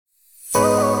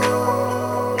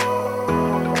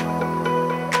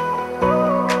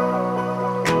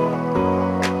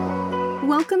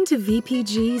Welcome to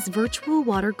VPG's Virtual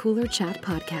Water Cooler Chat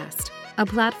podcast, a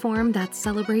platform that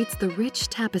celebrates the rich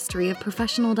tapestry of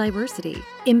professional diversity,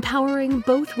 empowering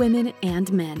both women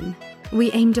and men.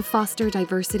 We aim to foster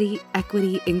diversity,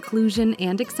 equity, inclusion,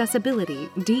 and accessibility,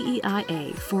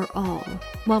 DEIA, for all,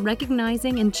 while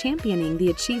recognizing and championing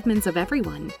the achievements of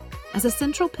everyone as a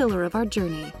central pillar of our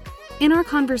journey. In our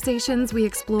conversations, we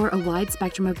explore a wide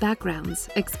spectrum of backgrounds,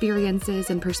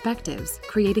 experiences, and perspectives,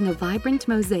 creating a vibrant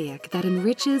mosaic that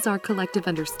enriches our collective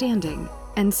understanding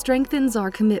and strengthens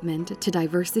our commitment to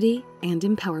diversity and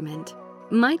empowerment.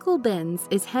 Micheal Benz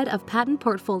is head of patent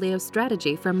portfolio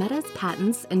strategy for Meta's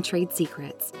Patents and Trade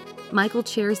Secrets. Micheal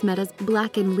chairs Meta's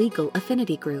Black and Legal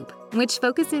Affinity Group, which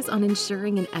focuses on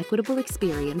ensuring an equitable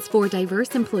experience for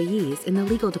diverse employees in the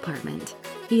legal department.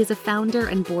 He is a founder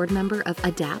and board member of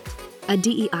ADAPT, a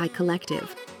DEI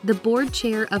collective, the board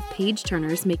chair of Page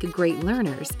Turners Make Great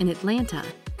Learners in Atlanta,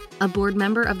 a board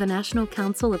member of the National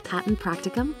Council of Patent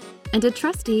Practicum, and a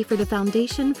trustee for the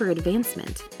Foundation for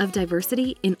Advancement of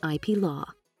Diversity in IP Law.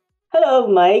 Hello,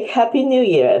 Mike. Happy New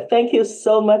Year. Thank you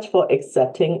so much for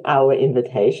accepting our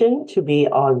invitation to be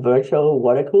on Virtual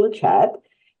Water Cooler Chat.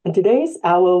 And today's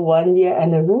our 1-year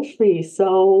anniversary,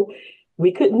 so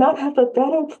we could not have a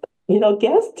better,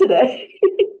 guest today.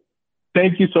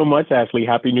 Thank you so much, Ashley.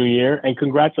 Happy New Year. And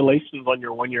congratulations on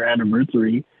your 1-year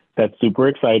anniversary. That's super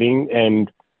exciting. And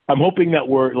I'm hoping that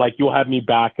you'll have me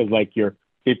back as your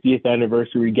 50th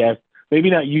anniversary guest. Maybe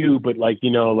not you, but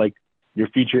your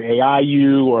future AI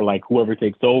you or whoever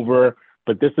takes over.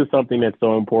 But this is something that's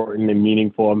so important and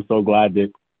meaningful. I'm so glad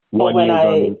that 1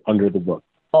 year is under the book.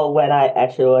 Oh, when I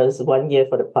actually was 1 year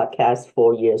for the podcast,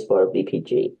 4 years for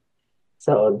VPG.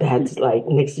 So that's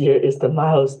next year is the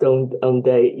milestone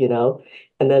day,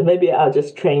 and then maybe I'll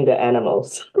just train the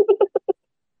animals.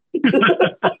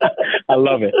 I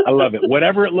love it.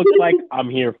 Whatever it looks like, I'm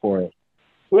here for it.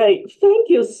 Great.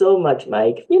 Thank you so much,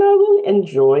 Mike. I really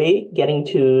enjoy getting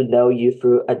to know you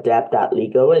through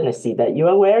adapt.legal, and I see that you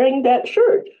are wearing that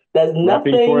shirt. There's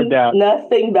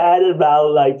nothing bad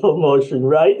about promotion,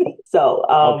 right? So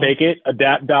I'll take it.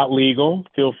 Adapt.legal.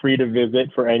 Feel free to visit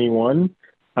for anyone.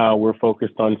 We're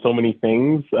focused on so many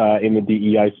things in the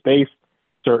DEI space,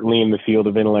 certainly in the field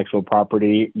of intellectual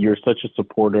property. You're such a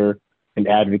supporter and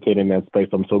advocate in that space.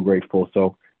 I'm so grateful.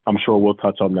 So I'm sure we'll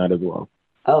touch on that as well.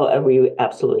 Oh, and we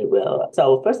absolutely will.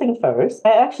 So first thing first,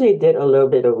 I actually did a little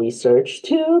bit of research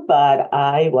too, but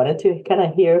I wanted to kind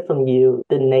of hear from you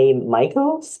the name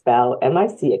Micheal, spelled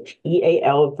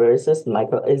Micheal versus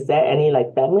Michael. Is there any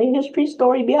family history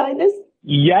story behind this?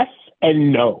 Yes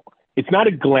and no. It's not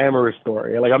a glamorous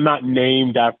story. I'm not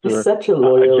named after such a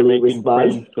loyal Jamaican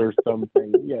response prince or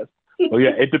something. Yes. Oh yeah,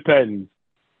 it depends.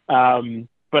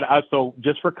 But so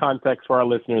just for context for our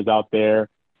listeners out there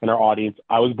and our audience,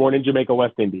 I was born in Jamaica,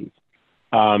 West Indies.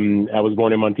 I was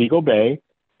born in Montego Bay,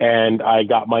 and I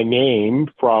got my name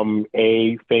from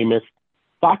a famous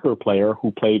soccer player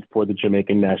who played for the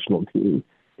Jamaican national team.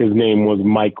 His name was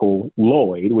Michael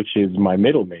Lloyd, which is my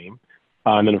middle name.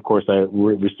 And then, of course, I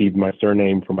received my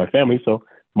surname from my family, so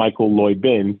Micheal Lloyd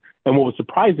Benz. And what was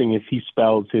surprising is he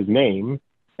spells his name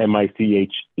Micheal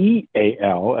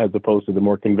as opposed to the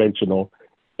more conventional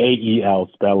AEL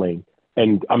spelling.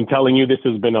 And I'm telling you, this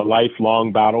has been a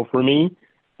lifelong battle for me.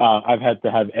 I've had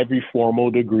to have every formal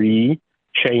degree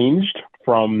changed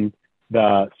from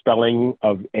the spelling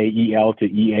of AEL to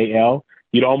EAL.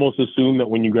 You'd almost assume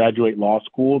that when you graduate law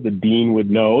school, the dean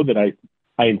would know that I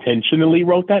intentionally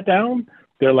wrote that down.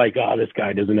 They're like, oh, this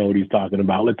guy doesn't know what he's talking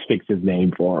about. Let's fix his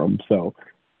name for him. So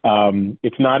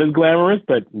it's not as glamorous,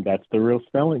 but that's the real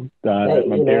spelling that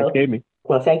my parents gave me.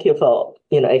 Well, thank you for,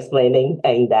 explaining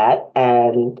that.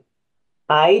 And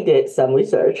I did some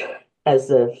research as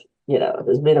if,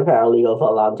 there's been a paralegal for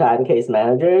a long time, case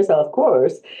manager. So, of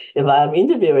course, if I'm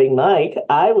interviewing Mike,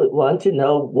 I would want to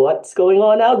know what's going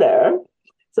on out there.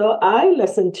 So I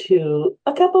listened to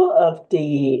a couple of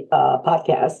the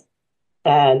podcasts,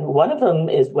 and one of them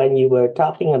is when you were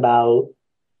talking about,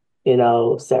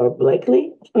 Sarah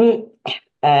Blakely.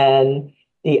 And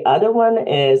the other one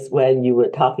is when you were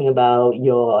talking about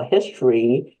your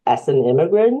history as an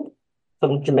immigrant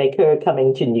from Jamaica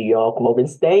coming to New York, Morgan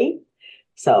State.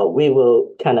 So we will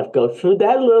kind of go through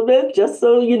that a little bit, just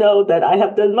so you know that I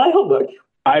have done my homework.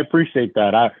 I appreciate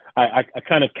that. I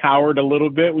kind of cowered a little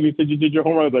bit when you said you did your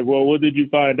homework. I was like, well, what did you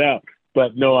find out?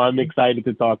 But no, I'm excited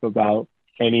to talk about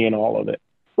any and all of it.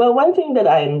 Well, one thing that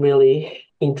I'm really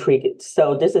intrigued.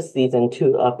 So this is season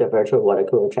 2 of the Virtual Water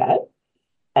Cooler Chat.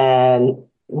 And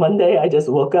one day I just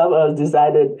woke up,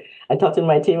 I talked to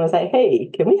my team and said, hey,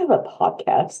 can we have a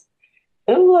podcast?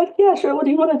 And I'm like, yeah, sure. What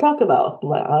do you want to talk about? I'm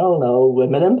like, I don't know,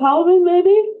 women empowerment,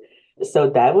 maybe? So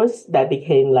that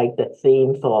became like the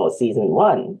theme for season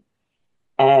one.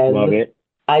 Love And it.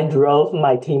 I drove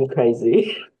my team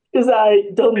crazy because I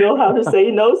don't know how to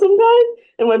say no sometimes.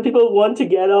 And when people want to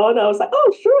get on, I was like,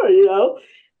 oh, sure,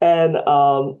 And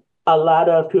a lot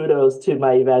of kudos to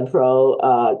my event pro,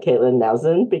 Caitlin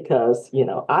Nelson, because,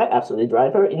 I absolutely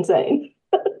drive her insane.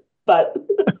 But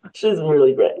she's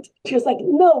really great. She was like,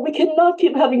 no, we cannot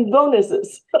keep having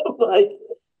bonuses. I'm like,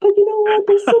 but you know what?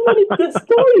 There's so many good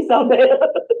stories out there.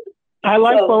 I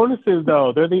like So, bonuses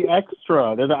though. They're the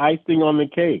extra. They're the icing on the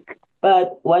cake.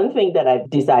 but one thing that I've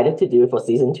decided to do for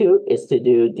season two is to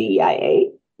do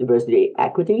DEIA, diversity,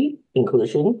 equity,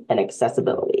 inclusion, and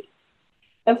accessibility.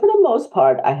 And for the most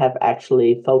part, I have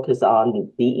actually focused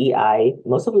on DEI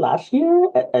most of last year,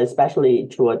 especially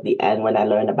toward the end when I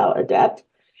learned about ADEPT.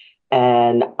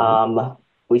 And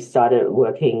we started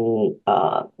working,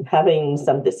 having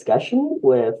some discussion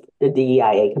with the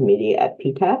DEIA committee at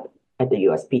PTAP, at the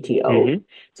USPTO. Mm-hmm.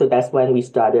 So that's when we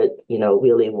started,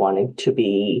 really wanting to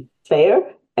be fair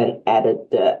and added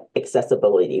the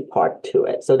accessibility part to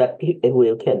it so that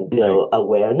we can build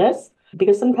awareness.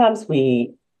 Because sometimes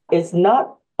it's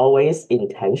not always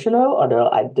intentional, although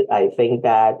I think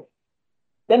that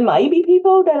there might be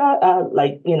people that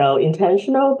are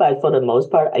intentional, but for the most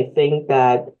part, I think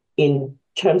that in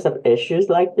terms of issues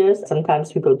like this,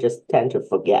 sometimes people just tend to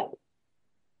forget.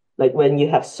 Like when you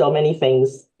have so many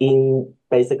things in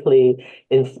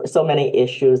so many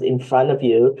issues in front of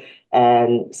you,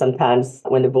 and sometimes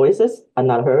when the voices are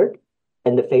not heard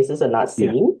and the faces are not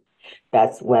seen,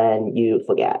 that's when you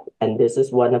forget. And this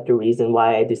is one of the reasons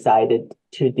why I decided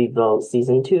to devote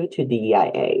season two to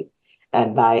DEIA.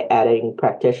 And by adding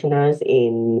practitioners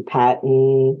in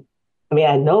patent, I mean,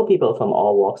 I know people from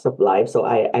all walks of life. So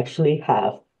I actually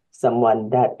have someone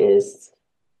that is,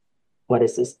 what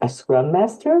is this, a Scrum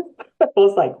Master? I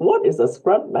was like, what is a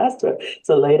Scrum Master?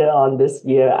 So later on this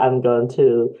year, I'm going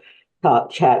to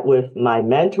chat with my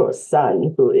mentor's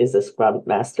son, who is a Scrum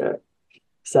Master.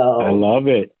 So I love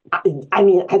it. I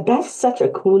mean, that's such a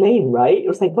cool name, right? It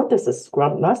was like, what does a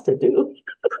Scrum Master do?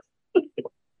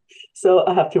 So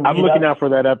I have to I'm read looking up. out for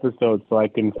that episode so I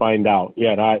can find out.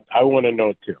 Yeah, I want to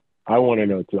know too. I want to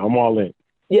know too. I'm all in.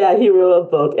 Yeah, he wrote a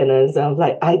book, and then so I'm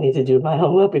like, I need to do my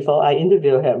homework before I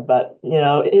interview him. But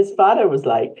his father was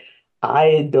like,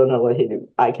 I don't know what he do.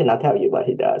 I cannot tell you what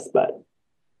he does. But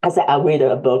I said, I'll read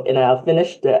a book and I'll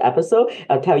finish the episode.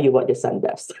 I'll tell you what your son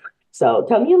does. So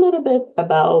tell me a little bit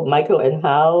about Micheal and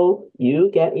how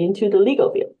you get into the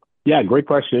legal field. Yeah, great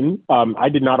question. I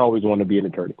did not always want to be an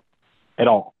attorney at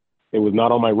all. It was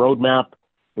not on my roadmap.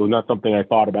 It was not something I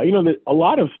thought about. A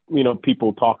lot of,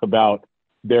 people talk about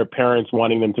their parents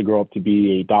wanting them to grow up to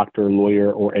be a doctor,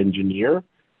 lawyer, or engineer.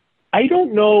 I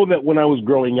don't know that when I was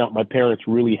growing up, my parents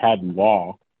really had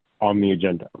law on the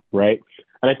agenda, right?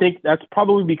 And I think that's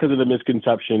probably because of the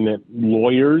misconception that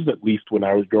lawyers, at least when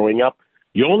I was growing up,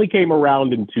 you only came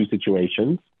around in two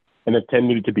situations, and it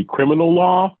tended to be criminal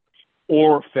law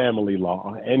or family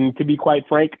law. And to be quite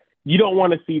frank, you don't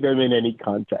want to see them in any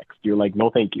context. You're like, no,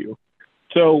 thank you.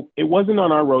 So it wasn't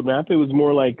on our roadmap. It was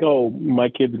more like, oh, my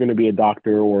kid's going to be a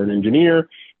doctor or an engineer.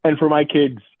 And for my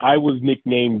kids, I was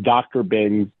nicknamed Dr.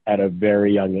 Benz at a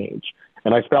very young age.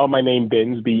 And I spelled my name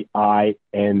Benz, Binns,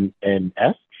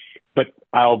 but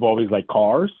I've always liked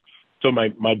cars. So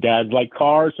my dad liked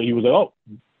cars. So he was like, oh,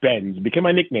 Benz became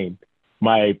my nickname.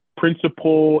 My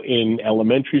principal in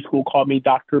elementary school called me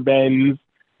Dr. Benz,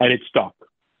 and it stuck.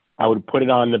 I would put it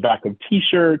on the back of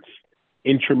T-shirts,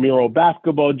 intramural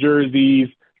basketball jerseys,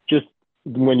 just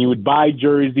when you would buy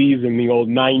jerseys in the old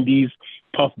 90s,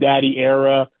 Puff Daddy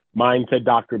era, mine said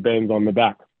Dr. Benz on the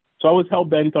back. So I was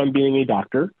hell-bent on being a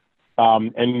doctor,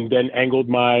 and then angled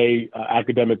my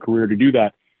academic career to do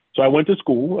that. So I went to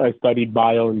school. I studied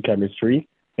bio and chemistry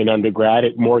in undergrad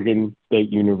at Morgan State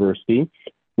University,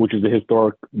 which is a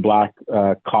historic Black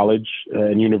college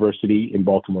and university in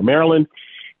Baltimore, Maryland.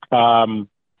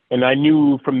 And I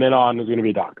knew from then on I was going to be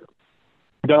a doctor.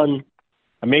 Done.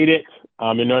 I made it.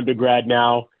 I'm in undergrad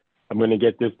now. I'm going to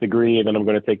get this degree, and then I'm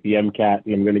going to take the MCAT,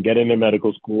 and I'm going to get into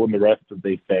medical school, and the rest, as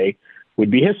they say,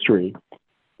 would be history.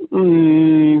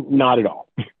 Not at all.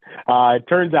 It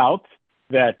turns out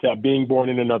that being born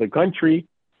in another country,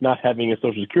 not having a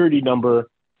social security number,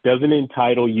 doesn't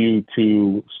entitle you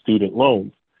to student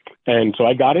loans. And so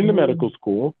I got into medical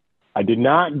school. I did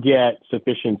not get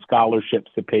sufficient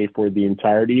scholarships to pay for the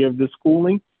entirety of the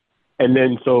schooling. And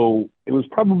then so it was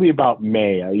probably about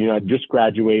May. I just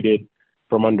graduated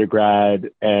from undergrad,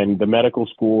 and the medical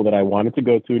school that I wanted to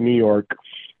go to in New York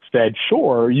said,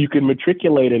 sure, you can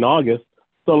matriculate in August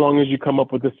so long as you come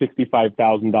up with a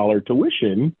 $65,000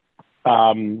 tuition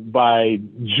by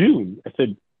June. I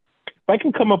said, if I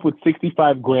can come up with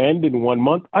 65 grand in 1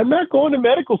 month, I'm not going to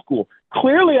medical school.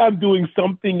 Clearly, I'm doing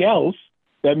something else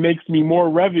that makes me more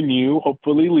revenue,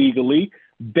 hopefully legally,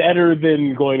 better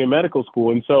than going to medical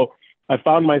school. And so I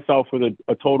found myself with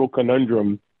a total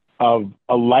conundrum of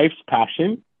a life's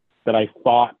passion that I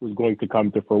thought was going to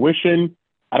come to fruition.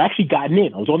 I'd actually gotten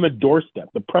in. I was on the doorstep,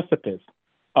 the precipice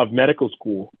of medical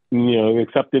school, an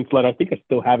acceptance letter. I think I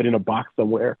still have it in a box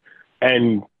somewhere,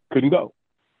 and couldn't go.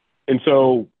 And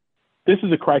so this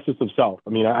is a crisis of self. I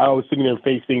mean, I was sitting there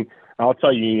facing, I'll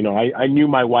tell you, I knew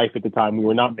my wife at the time. We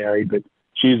were not married, but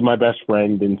she's my best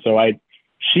friend. And so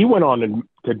she went on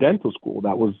to dental school.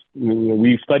 That was,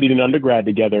 we studied in undergrad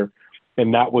together,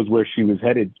 and that was where she was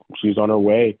headed. She was on her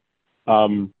way.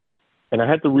 And I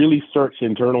had to really search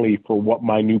internally for what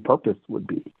my new purpose would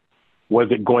be. Was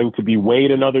it going to be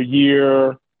wait another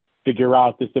year, figure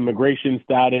out this immigration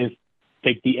status,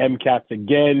 take the MCATs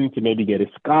again to maybe get a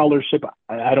scholarship?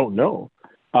 I don't know.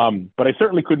 But I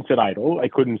certainly couldn't sit idle. I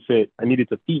needed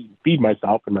to feed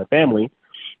myself and my family.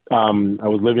 I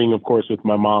was living, of course, with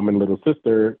my mom and little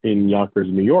sister in Yonkers,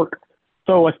 New York.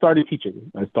 So I started teaching.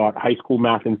 I taught high school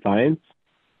math and science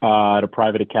at a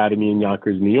private academy in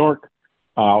Yonkers, New York.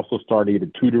 I also started a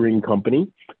tutoring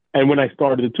company. And when I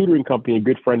started the tutoring company, a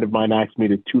good friend of mine asked me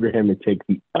to tutor him to take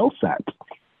the LSAT.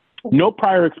 No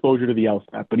prior exposure to the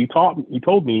LSAT, but he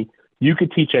told me you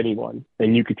could teach anyone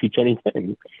and you could teach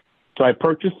anything. So I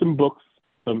purchased some books,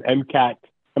 some LSAT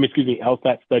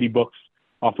study books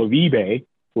off of eBay,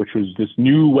 which was this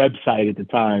new website at the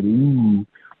time.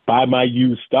 Buy my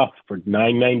used stuff for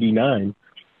 $9.99.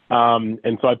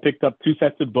 And so I picked up 2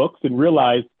 sets of books and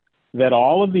realized that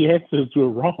all of the answers were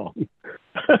wrong.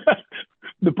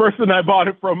 The person I bought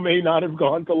it from may not have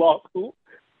gone to law school.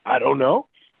 I don't know.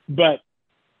 But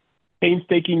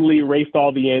painstakingly erased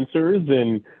all the answers.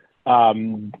 And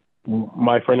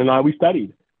my friend and I, we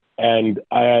studied. And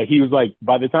he was like,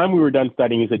 by the time we were done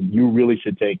studying, he said, you really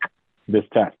should take this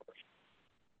test.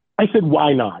 I said,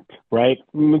 why not? Right?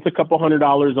 It's a couple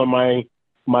 $100 on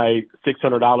my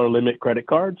 $600 limit credit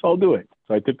card, so I'll do it.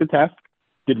 So I took the test,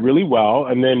 did really well,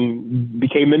 and then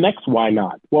became the next why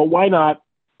not? Well, why not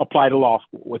apply to law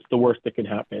school? What's the worst that can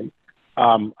happen?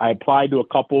 I applied to a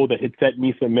couple that had sent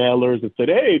me some mailers that said,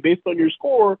 hey, based on your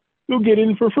score, you'll get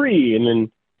in for free. And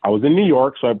then I was in New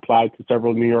York, so I applied to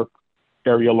several New York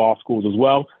area law schools as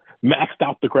well, maxed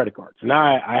out the credit cards. And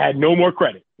I had no more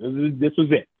credit. This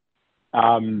was it.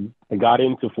 I got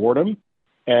into Fordham,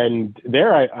 and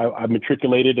there I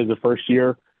matriculated as a first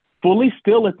year, fully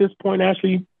still at this point,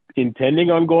 actually intending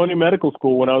on going to medical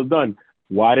school when I was done.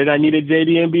 Why did I need a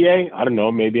JD MBA? I don't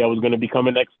know. Maybe I was going to become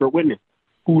an expert witness.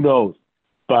 Who knows?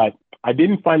 But I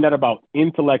didn't find out about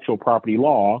intellectual property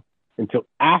law until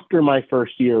after my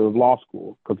first year of law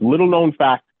school. Because little known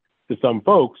fact to some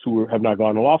folks who have not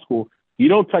gone to law school, you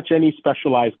don't touch any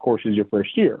specialized courses your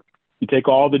first year. You take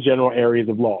all the general areas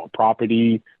of law,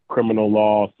 property, criminal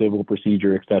law, civil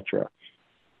procedure, etc.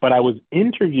 But I was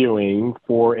interviewing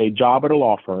for a job at a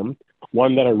law firm,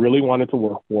 one that I really wanted to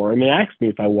work for, and they asked me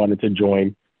if I wanted to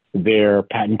join their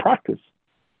patent practice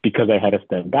because I had a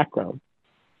STEM background.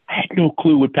 I had no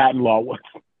clue what patent law was.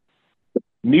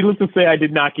 Needless to say, I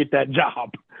did not get that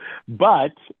job,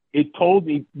 but it told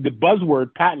me the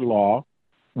buzzword patent law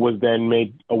was then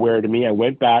made aware to me. I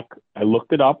went back, I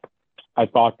looked it up. I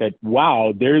thought that,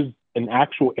 wow, there's an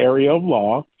actual area of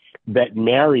law that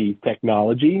marries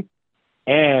technology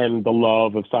and the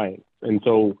love of science. And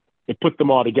so it put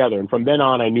them all together. And from then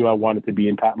on, I knew I wanted to be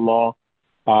in patent law.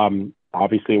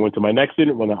 Obviously, I went to my next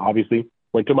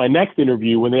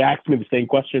interview when they asked me the same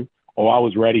question. Oh, I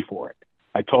was ready for it.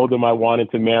 I told them I wanted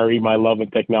to marry my love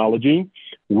of technology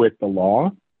with the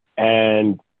law.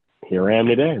 And here I am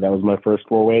today. That was my first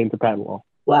foray into patent law.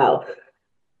 Wow.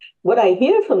 What I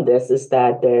hear from this is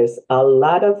that there's a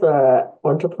lot of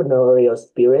entrepreneurial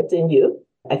spirit in you.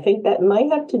 I think that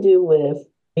might have to do with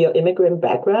your immigrant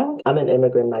background. I'm an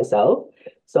immigrant myself.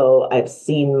 So I've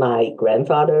seen my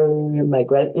grandfather, my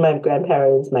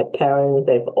grandparents, my parents,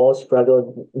 they've all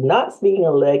struggled not speaking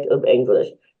a lick of English.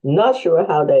 Not sure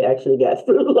how they actually get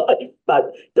through life,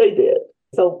 but they did.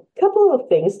 So a couple of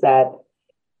things that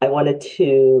I wanted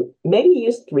to maybe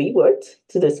use 3 words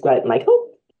to describe Micheal.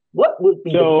 What would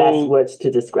be the best words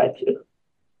to describe you?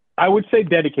 I would say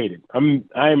dedicated.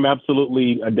 I am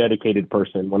absolutely a dedicated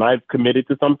person. When I've committed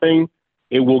to something,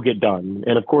 it will get done.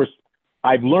 And of course,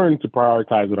 I've learned to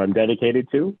prioritize what I'm dedicated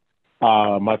to.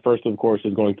 My first, of course,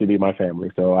 is going to be my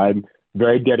family. So I'm a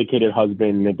very dedicated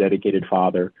husband and a dedicated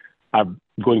father. I'm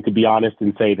going to be honest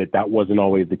and say that wasn't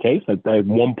always the case. At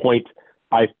one point,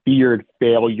 I feared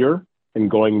failure and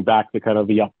going back to kind of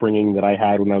the upbringing that I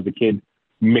had when I was a kid,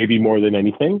 maybe more than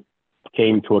anything,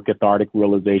 came to a cathartic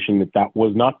realization that that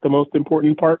was not the most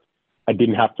important part. I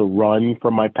didn't have to run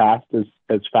from my past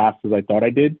as fast as I thought I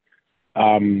did.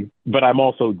 But I'm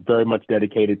also very much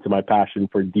dedicated to my passion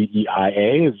for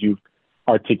DEIA, as you've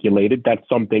articulated. That's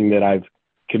something that I've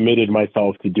committed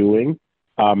myself to doing,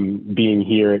 being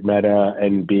here at Meta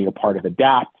and being a part of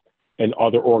ADAPT and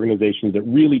other organizations that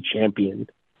really champion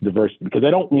diversity, because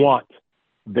I don't want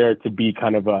there to be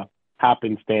kind of a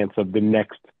happenstance of the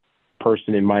next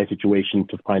person in my situation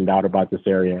to find out about this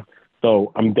area.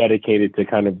 So I'm dedicated to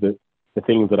kind of the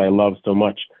things that I love so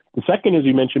much. The second, as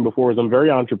you mentioned before, is I'm very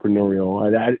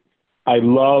entrepreneurial. I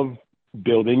love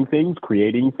building things,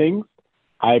 creating things.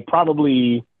 I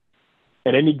probably,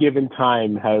 at any given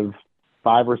time, have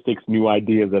 5 or 6 new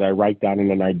ideas that I write down in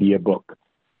an idea book.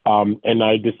 And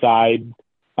I decide,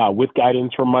 with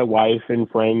guidance from my wife and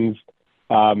friends,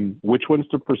 which ones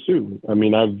to pursue. I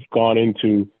mean, I've gone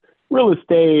into real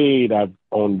estate. I've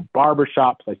owned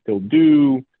barbershops. I still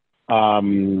do.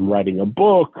 Writing a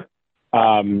book.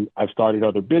 I've started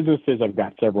other businesses. I've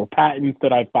got several patents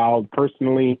that I filed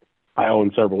personally. I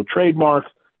own several trademarks.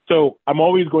 So I'm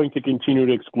always going to continue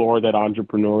to explore that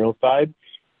entrepreneurial side.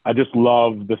 I just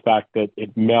love the fact that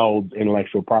it melds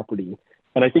intellectual property.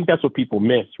 And I think that's what people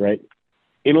miss, right?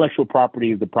 Intellectual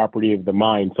property is the property of the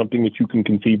mind, something that you can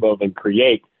conceive of and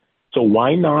create. So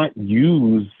why not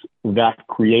use that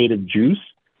creative juice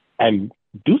and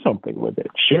do something with it?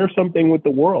 Share something with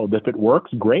the world. If it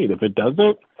works, great. If it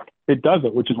doesn't, it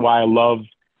doesn't, which is why I love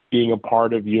being a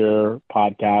part of your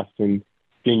podcast and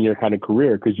seeing your kind of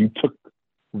career, because you took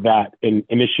that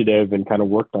initiative and kind of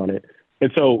worked on it.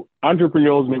 And so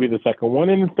entrepreneurial is maybe the second one.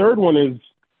 And the third one is,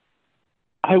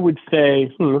 I would say,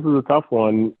 this is a tough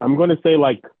one. I'm going to say,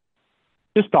 like,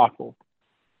 just thoughtful.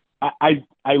 I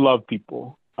love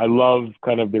people. I love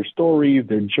kind of their stories,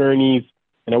 their journeys,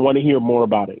 and I want to hear more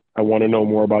about it. I want to know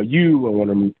more about you. I want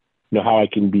to know how I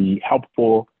can be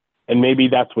helpful. And maybe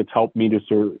that's what's helped me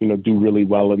to do really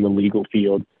well in the legal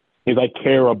field, is I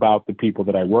care about the people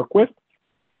that I work with.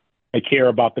 I care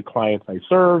about the clients I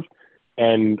serve,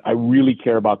 and I really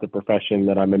care about the profession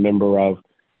that I'm a member of.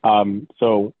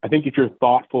 So I think if you're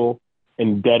thoughtful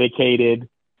and dedicated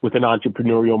with an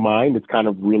entrepreneurial mind, it's kind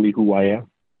of really who I am.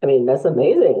 I mean, that's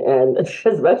amazing. And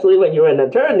especially when you're an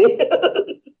attorney.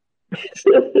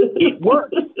 It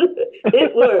works.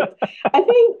 It works. I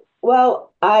think,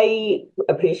 well, I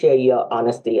appreciate your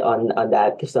honesty on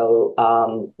that. So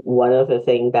one of the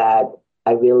things that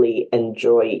I really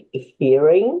enjoy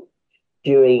hearing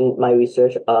during my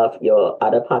research of your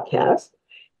other podcast,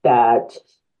 that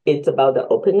it's about the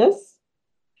openness.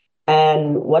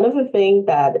 And one of the things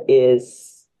that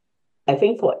is, I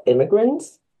think for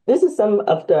immigrants, this is some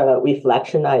of the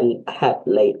reflection I had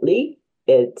lately.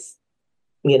 It's,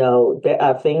 there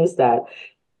are things that,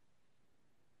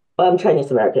 well, I'm Chinese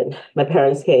American. My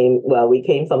parents we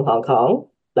came from Hong Kong,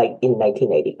 like in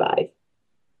 1985.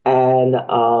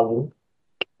 And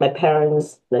my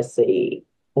parents, let's see,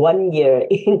 1 year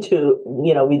into,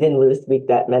 we didn't really speak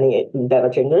that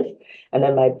much English. And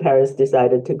then my parents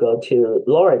decided to go to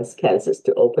Lawrence, Kansas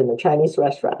to open a Chinese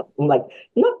restaurant. I'm like,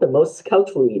 not the most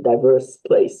culturally diverse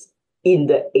place in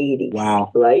the 80s,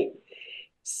 Wow. Right?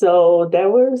 So there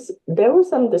was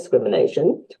some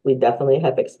discrimination. We definitely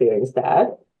have experienced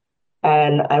that.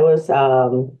 And I was a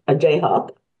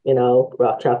Jayhawk,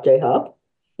 rock chop Jayhawk,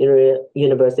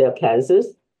 University of Kansas.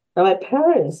 And my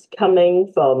parents,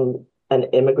 coming from an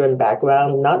immigrant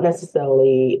background, not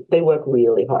necessarily, they work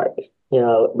really hard.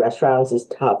 Restaurants is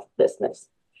tough business.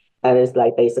 And it's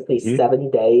like basically 7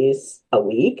 days a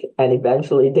week. And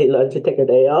eventually they learn to take a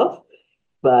day off.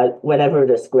 But whenever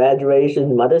there's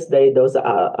graduation, Mother's Day, those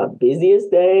are our busiest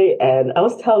day. And I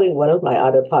was telling one of my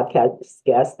other podcast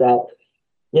guests that,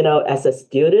 as a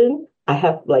student, I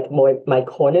have like my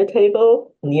corner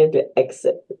table near the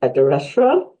exit at the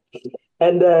restaurant.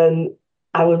 And then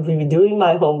I would be doing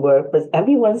my homework, but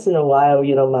every once in a while,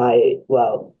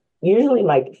 usually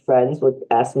my friends would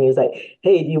ask me, like,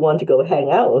 hey, do you want to go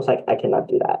hang out? I was like, I cannot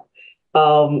do that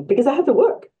because I have to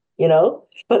work,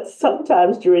 But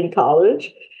sometimes during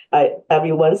college,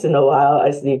 every once in a while,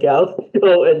 I sneak out,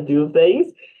 go and do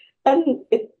things. And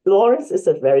Lawrence is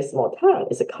a very small town.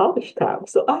 It's a college town.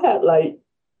 So I had like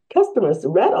customers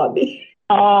rat on me.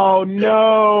 Oh,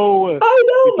 no. I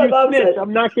know. If My mom snitch, said,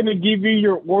 I'm not going to give you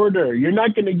your order. You're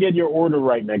not going to get your order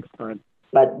right next time.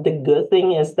 But the good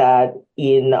thing is that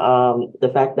in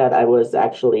the fact that I was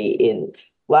actually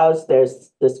whilst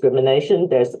there's discrimination,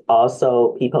 there's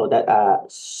also people that are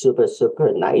super,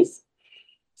 super nice.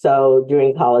 So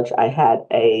during college, I had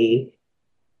a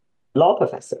law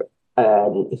professor,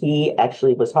 And he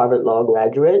actually was Harvard Law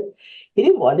graduate. He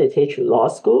didn't want to teach law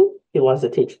school. He wants to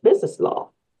teach business law.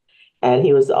 And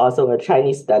he was also a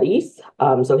Chinese studies,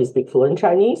 so he speaks fluent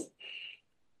Chinese.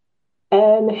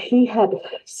 And he had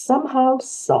somehow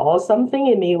saw something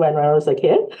in me when I was a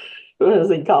kid, when I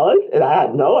was in college, and I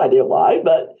had no idea why,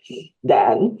 but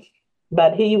then,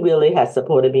 but he really has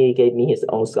supported me, gave me his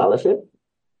own scholarship,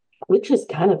 which is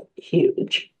kind of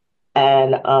huge.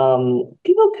 And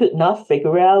people could not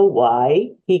figure out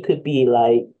why he could be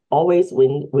like always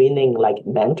winning like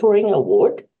mentoring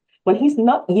award when he's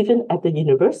not even at the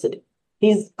university.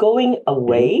 He's going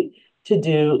away to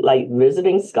do like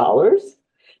visiting scholars,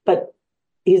 but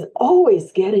he's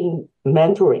always getting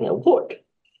mentoring award.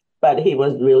 But he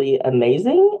was really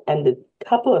amazing. And the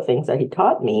couple of things that he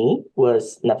taught me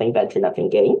was nothing venture, nothing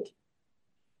gained.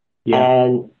 Yeah.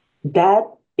 And that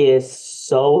is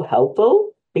so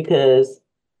helpful because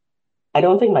I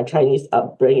don't think my Chinese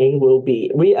upbringing will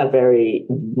be, we are very,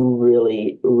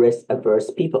 really risk averse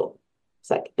people. It's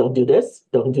like, don't do this,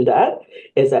 don't do that.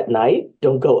 It's at night,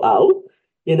 don't go out,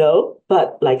 you know?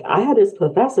 But like I had this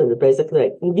professor that basically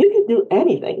like, you can do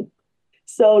anything.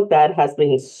 So that has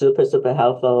been super, super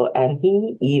helpful. And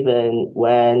he even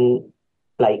when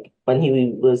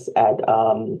he was at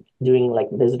doing like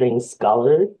visiting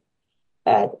scholar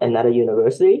at another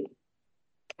university,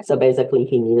 so basically,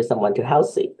 he needed someone to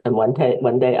house sit. And one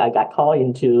day I got called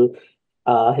into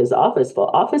his office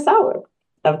for office hour.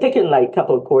 I've taken like a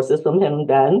couple of courses from him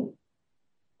then.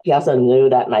 He also knew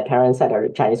that my parents had a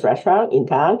Chinese restaurant in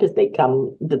town because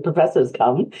the professors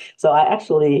come. So I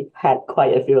actually had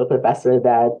quite a few professors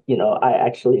that, I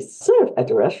actually served at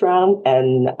the restaurant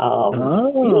and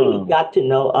really got to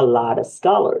know a lot of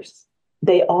scholars.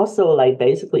 They also like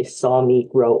basically saw me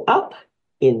grow up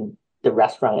in the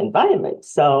restaurant environment.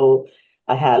 So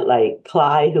I had like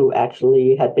Clyde, who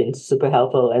actually had been super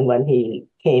helpful. And when he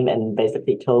came and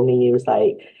basically told me, he was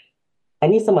like, I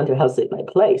need someone to help sit my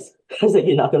place. I said,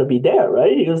 you're not going to be there,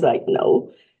 right? He was like,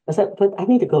 no. I said, but I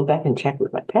need to go back and check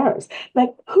with my parents.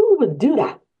 Like, who would do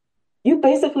that? You're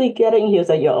basically he was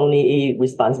like, you're only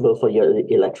responsible for your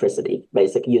electricity,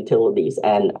 basic utilities,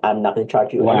 and I'm not going to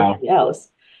charge you anything else.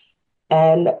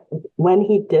 And when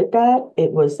he did that,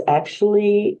 it was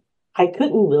actually, I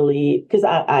couldn't really, because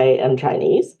I am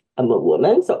Chinese, I'm a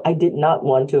woman, so I did not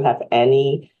want to have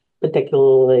any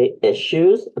particular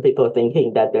issues, people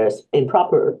thinking that there's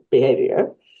improper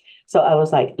behavior. So I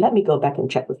was like, let me go back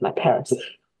and check with my parents.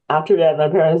 After that, my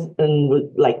parents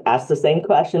would like ask the same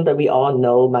question, but we all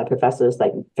know my professor is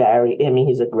like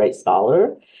he's a great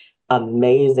scholar,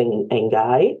 amazing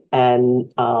guy.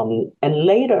 And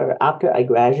later, after I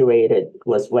graduated,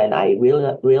 was when I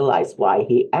realized why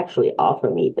he actually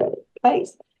offered me the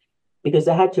place, because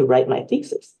I had to write my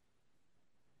thesis.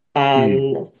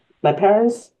 And my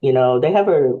parents, they have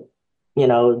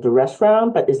the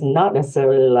restaurant, but it's not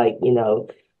necessarily like,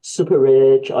 super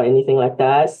rich or anything like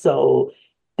that. So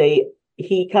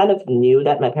he kind of knew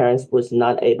that my parents was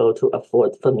not able to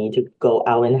afford for me to go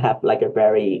out and have like a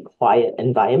very quiet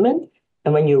environment.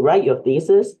 And when you write your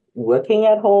thesis, working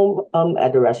at home,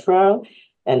 at the restaurant,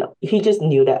 and he just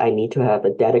knew that I need to have a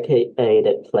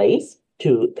dedicated place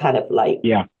to kind of like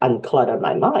unclutter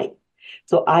my mind.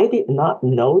 So I did not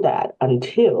know that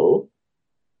until,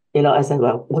 I said,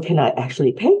 well, what can I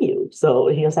actually pay you? So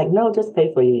he was like, no, just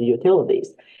pay for your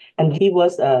utilities. And he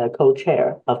was a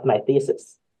co-chair of my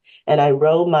thesis. And I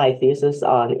wrote my thesis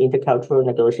on intercultural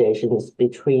negotiations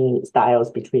between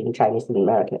Chinese and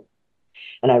American.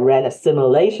 And I ran a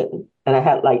simulation, and I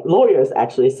had like lawyers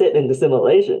actually sit in the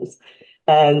simulations.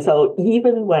 And so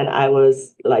even when I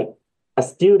was like a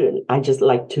student, I just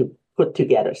like to put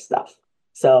together stuff.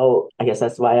 So I guess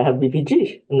that's why I have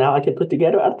BPG. Now I can put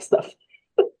together other stuff.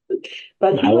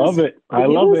 But I love it.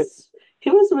 He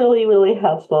was really, really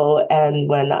helpful. And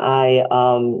when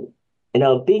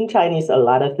being Chinese, a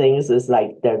lot of things is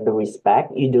like the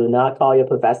respect. You do not call your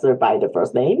professor by the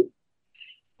first name.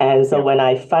 And so when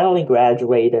I finally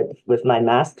graduated with my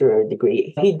master's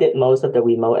degree, he did most of the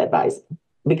remote advice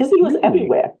because he was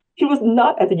everywhere. He was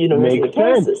not at the University of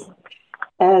Kansas.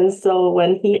 And so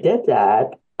when he did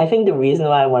that, I think the reason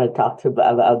why I want to talk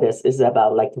about this is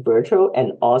about like virtual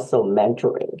and also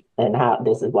mentoring, and how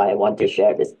this is why I want to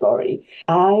share this story.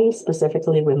 I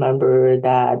specifically remember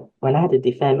that when I had to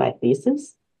defend my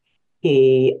thesis,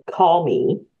 he called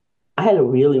me. I had a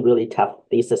really, really tough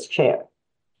thesis chair,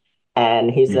 and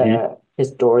he's a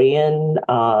historian,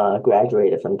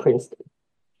 graduated from Princeton,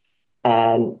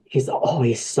 and he's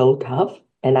always so tough.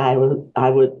 And I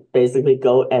would basically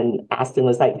go and ask him,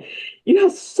 was like, you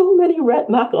have so many red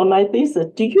marks on my thesis.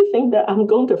 Do you think that I'm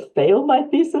going to fail my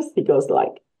thesis? He goes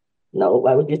like, No,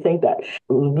 why would you think that?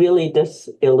 Really, just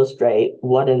illustrate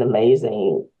what an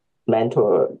amazing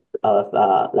mentor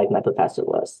of like my professor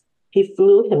was. He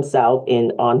flew himself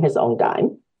in on his own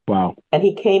dime. Wow. And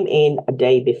he came in a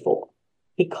day before.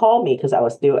 He called me because I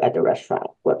was still at the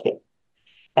restaurant working.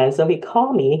 And so he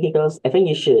called me. He goes, I think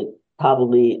you should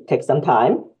probably take some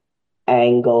time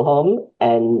and go home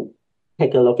and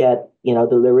take a look at, the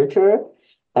literature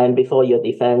and before your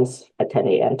defense at 10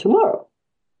 a.m. tomorrow.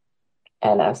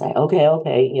 And I was like, okay.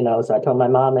 So I told my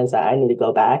mom and said, I need to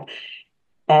go back.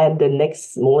 And the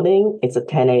next morning, it's a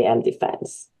 10 a.m.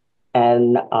 defense.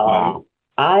 And Wow.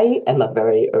 I am a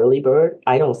very early bird.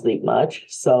 I don't sleep much.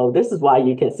 So this is why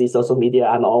you can see social media.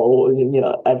 I'm all,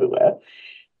 everywhere. All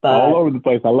But over the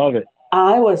place. I love it.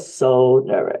 I was so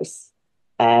nervous.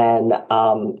 And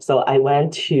so I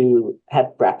went to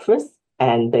have breakfast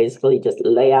and basically just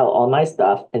lay out all my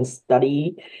stuff and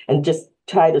study and just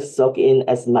try to soak in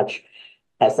as much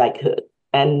as I could.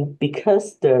 And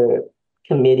because the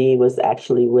committee was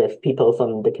actually with people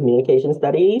from the communication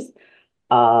studies,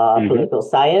 Mm-hmm. political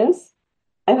science,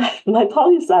 and my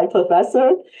poli-sci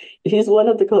professor, he's one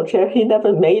of the co-chair. He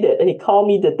never made it. He called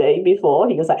me the day before.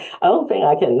 He was like, "I don't think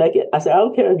I can make it." I said, "I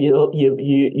don't care if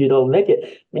you don't make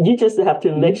it. You just have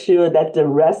to make sure that the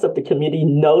rest of the committee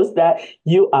knows that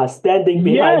you are standing Yes.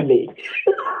 behind me,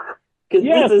 because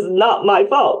Yes. this is not my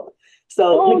fault."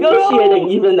 So Oh, negotiating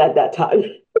no. even at that time,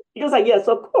 he was like, "Yes,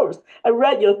 of course. I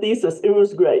read your thesis. It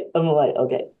was great." I'm like,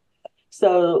 "Okay."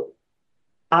 So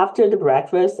after the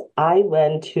breakfast, I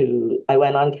went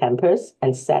on campus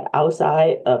and sat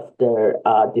outside of the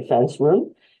defense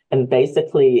room and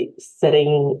basically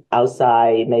sitting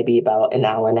outside maybe about an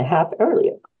hour and a half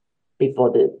earlier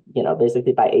before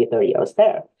basically by 8:30 I was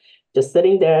there. Just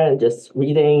sitting there and just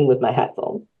reading with my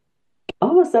headphone.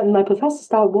 All of a sudden my professor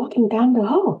started walking down the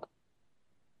hall.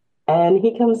 And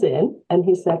he comes in and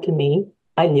he said to me,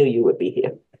 I knew you would be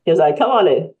here. He was like, come on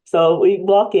in. So we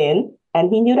walk in and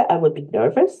he knew that I would be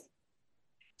nervous. Mm-hmm.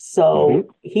 So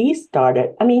he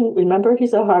started, remember,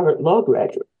 he's a Harvard Law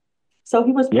graduate. So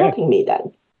he was Yes. prepping me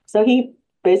then. So he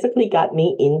basically got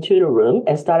me into the room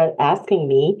and started asking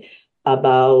me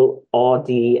about all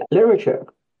the literature,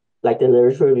 like the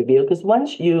literature review. Because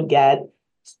once you get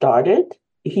started,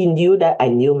 he knew that I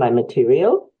knew my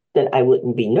material, then I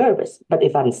wouldn't be nervous. But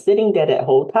if I'm sitting there that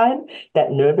whole time,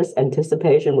 that nervous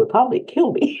anticipation would probably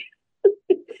kill me.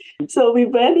 So we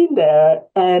went in there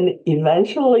and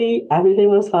eventually everything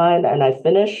was fine. And I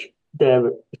finished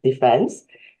the defense.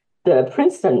 The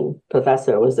Princeton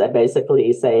professor was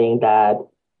basically saying that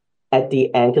at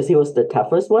the end, because he was the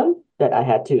toughest one, that I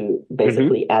had to Mm-hmm.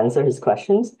 basically answer his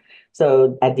questions.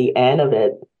 So at the end of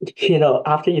it,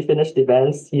 after you finish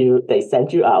defense, they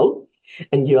sent you out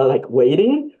and you're like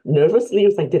waiting nervously.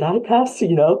 It's like, did I pass?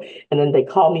 And then they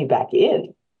call me back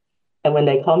in. And when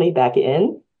they called me back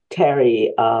in,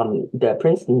 Terry, the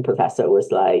Princeton professor, was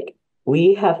like,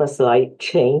 we have a slight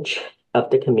change of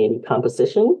the committee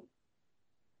composition.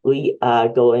 We are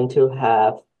going to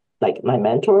have like my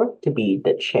mentor to be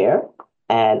the chair,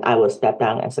 and I will step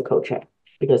down as a co-chair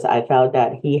because I felt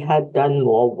that he had done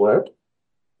more work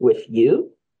with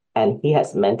you and he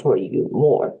has mentored you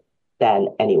more than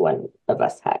anyone of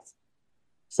us has.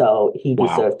 So he Wow.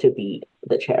 deserved to be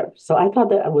the chair. So I thought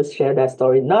that I would share that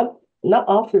story. Not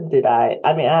often did I.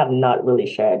 I have not really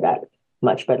shared that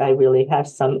much, but I really have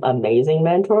some amazing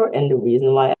mentor. And the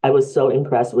reason why I was so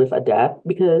impressed with Adapt,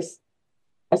 because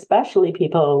especially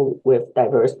people with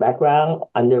diverse background,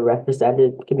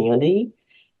 underrepresented community,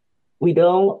 we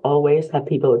don't always have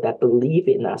people that believe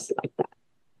in us like that.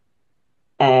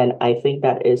 And I think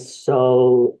that is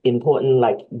so important,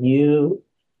 like you,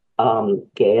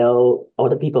 Gail, all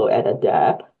the people at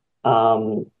ADAPT.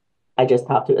 I just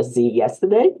talked to Aziz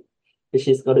yesterday.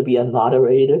 She's going to be a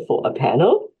moderator for a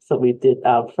panel. So we did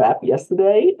our prep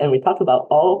yesterday and we talked about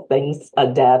all things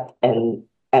ADAPT and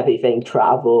everything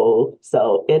travel.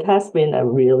 So it has been a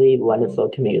really wonderful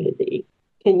community.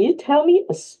 Can you tell me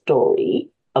a story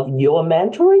of your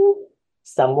mentoring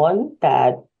someone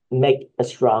that make a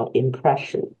strong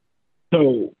impression?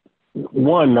 So,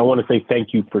 one, I want to say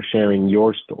thank you for sharing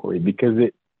your story because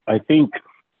I think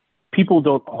people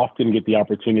don't often get the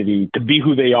opportunity to be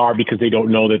who they are because they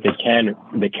don't know that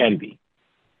they can be.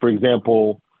 For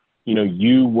example,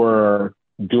 you were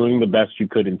doing the best you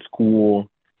could in school.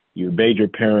 You obeyed your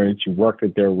parents. You worked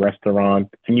at their restaurant,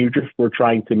 and you just were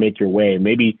trying to make your way.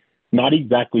 Maybe not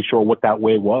exactly sure what that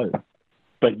way was,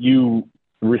 but you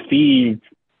received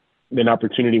an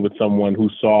opportunity with someone who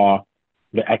saw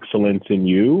the excellence in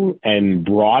you and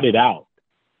brought it out.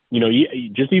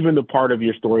 Just even the part of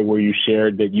your story where you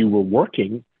shared that you were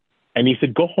working and he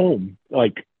said, go home,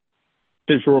 like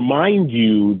to remind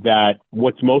you that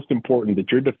what's most important,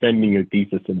 that you're defending your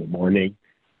thesis in the morning.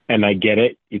 And I get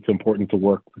it. It's important to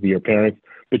work with your parents,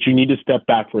 but you need to step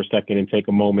back for a second and take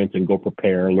a moment and go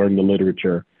prepare, learn the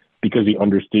literature because he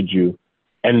understood you.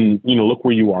 And, look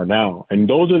where you are now. And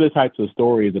those are the types of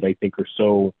stories that I think are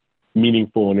so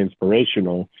meaningful and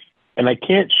inspirational. And I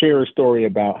can't share a story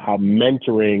about how my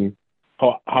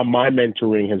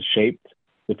mentoring has shaped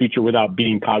the future without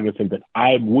being cognizant that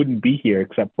I wouldn't be here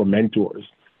except for mentors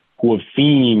who have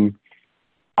seen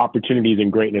opportunities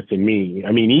and greatness in me.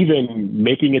 I mean, even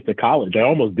making it to college, I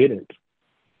almost didn't.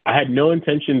 I had no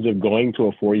intentions of going to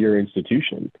a 4-year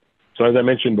institution. So as I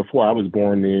mentioned before, I was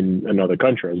born in another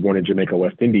country. I was born in Jamaica,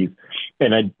 West Indies.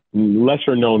 And a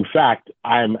lesser known fact,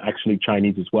 I'm actually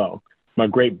Chinese as well. My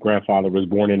great grandfather was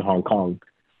born in Hong Kong.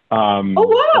 Oh,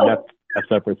 wow. And that's a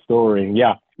separate story.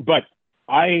 Yeah. But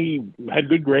I had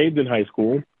good grades in high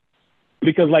school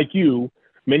because, like you,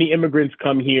 many immigrants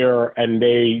come here and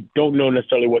they don't know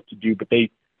necessarily what to do, but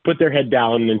they put their head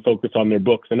down and focus on their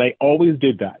books. And I always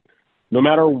did that. No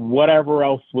matter whatever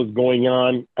else was going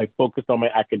on, I focused on my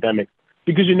academics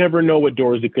because you never know what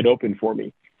doors it could open for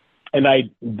me. And I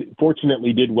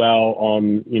fortunately did well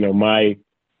on, my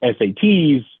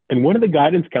SATs. And one of the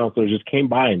guidance counselors just came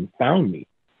by and found me.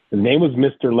 His name was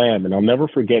Mr. Lamb, and I'll never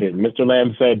forget it. And Mr.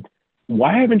 Lamb said,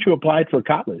 "Why haven't you applied for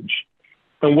college?"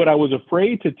 And what I was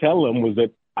afraid to tell him was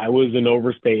that I was an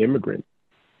overstay immigrant.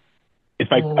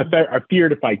 I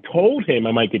feared if I told him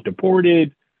I might get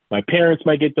deported, my parents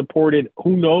might get deported,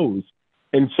 who knows?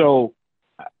 And so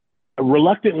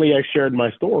reluctantly, I shared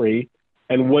my story.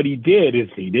 And what he did is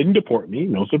he didn't deport me.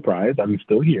 No surprise. I'm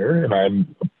still here and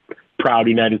I'm a proud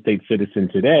United States citizen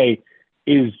today.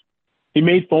 Is he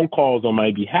made phone calls on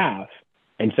my behalf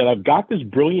and said, "I've got this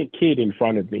brilliant kid in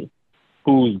front of me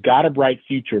who's got a bright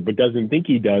future, but doesn't think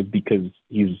he does because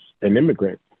he's an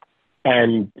immigrant."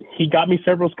 And he got me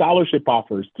several scholarship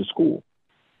offers to school.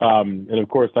 And of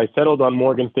course, I settled on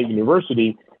Morgan State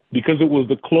University because it was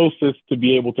the closest to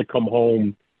be able to come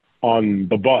home on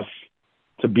the bus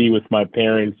to be with my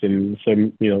parents and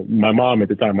some, my mom at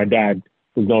the time. My dad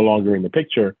was no longer in the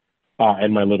picture,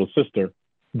 and my little sister.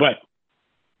 But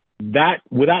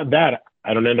without that,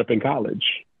 I don't end up in college.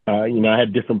 I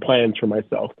had different plans for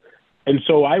myself. And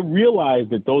so I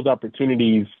realized that those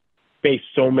opportunities face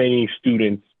so many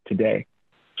students today.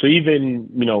 So even,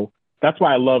 that's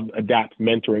why I love ADAPT's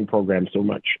mentoring program so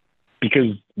much,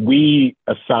 because we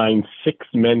assign 6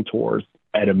 mentors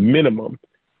at a minimum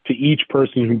to each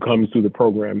person who comes through the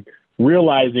program,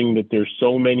 realizing that there's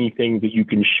so many things that you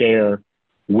can share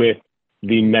with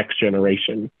the next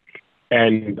generation.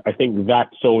 And I think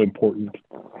that's so important.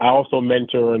 I also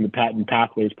mentor in the Patent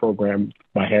Pathways program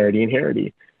by Harity and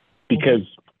Harity, because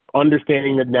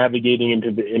understanding that navigating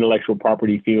into the intellectual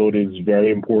property field is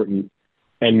very important,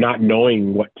 and not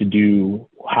knowing what to do,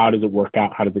 how does it work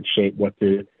out, how does it shape, what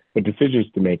decisions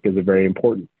to make is very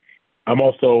important. I'm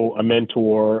also a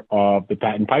mentor of the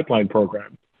Patent Pipeline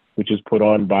program, which is put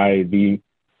on by the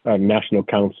National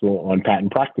Council on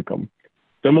Patent Practicum.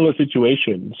 Similar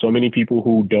situation, so many people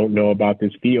who don't know about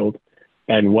this field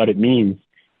and what it means.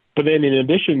 But then in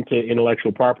addition to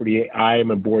intellectual property, I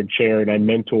am a board chair and I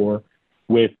mentor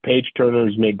with Page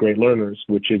Turner's Make Great Learners,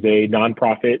 which is a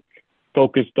nonprofit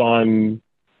focused on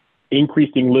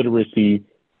increasing literacy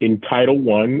in Title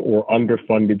I or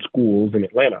underfunded schools in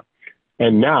Atlanta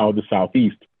and now the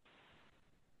Southeast.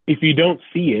 If you don't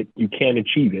see it, you can't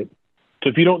achieve it. So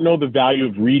if you don't know the value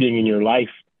of reading in your life,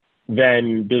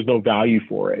 then there's no value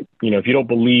for it. If you don't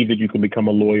believe that you can become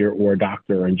a lawyer or a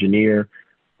doctor or engineer,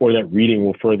 or that reading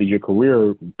will further your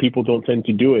career, people don't tend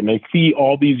to do it. And I see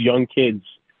all these young kids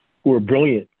who are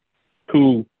brilliant,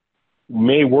 who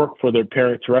may work for their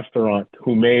parents' restaurant,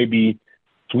 who may be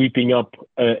sweeping up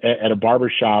at a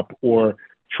barbershop or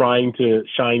trying to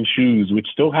shine shoes, which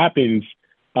still happens.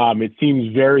 It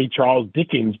seems very Charles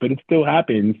Dickens, but it still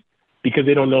happens because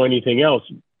they don't know anything else.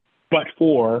 But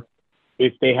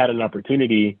if they had an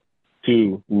opportunity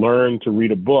to learn to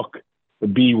read a book,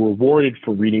 be rewarded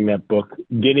for reading that book,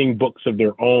 getting books of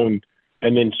their own,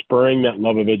 and then spurring that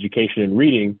love of education and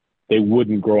reading, they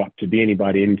wouldn't grow up to be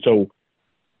anybody. And so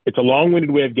it's a long-winded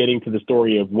way of getting to the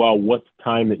story of, well, what's the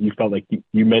time that you felt like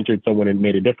you mentored someone and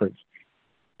made a difference?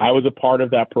 I was a part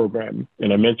of that program,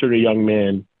 and I mentored a young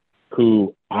man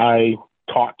who I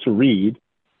taught to read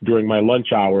during my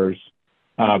lunch hours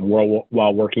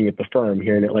while working at the firm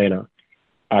here in Atlanta.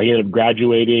 He ended up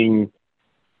graduating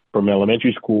from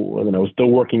elementary school, and then I was still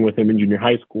working with him in junior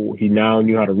high school. He now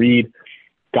knew how to read,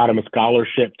 got him a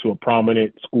scholarship to a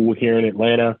prominent school here in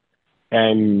Atlanta,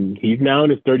 and he's now in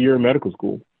his 3rd year of medical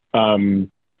school.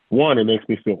 one, it makes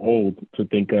me feel old to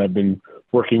think I've been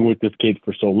working with this kid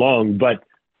for so long. But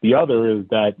the other is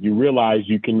that you realize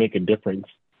you can make a difference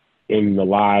in the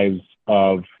lives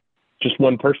of just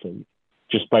one person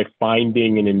just by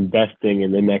finding and investing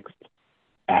in the next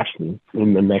Ashley,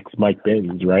 in the next Mike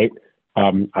Benz, right?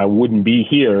 I wouldn't be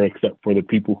here except for the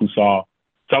people who saw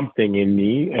something in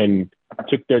me and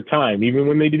took their time, even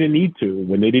when they didn't need to,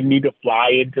 when they didn't need to fly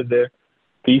into the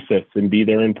thesis and be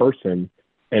there in person.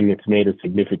 And it's made a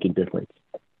significant difference.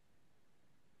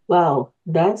 Wow,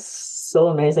 that's so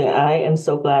amazing. I am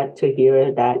so glad to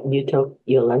hear that you took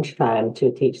your lunchtime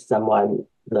to teach someone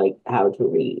like how to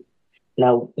read.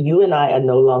 Now, you and I are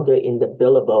no longer in the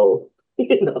billable,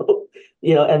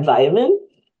 environment,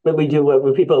 but we do work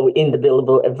with people in the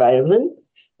billable environment.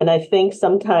 And I think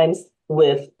sometimes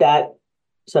with that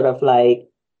sort of like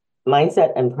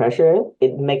mindset and pressure,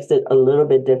 it makes it a little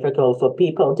bit difficult for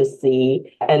people to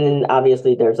see. And then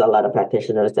obviously, there's a lot of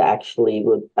practitioners that actually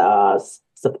would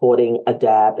supporting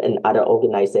ADAPT and other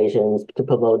organizations to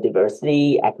promote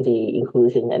diversity, equity,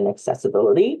 inclusion, and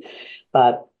accessibility.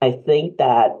 But I think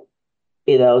that,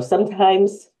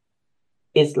 sometimes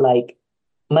it's like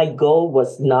my goal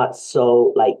was not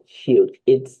so like huge.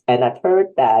 And I've heard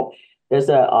that there's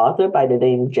an author by the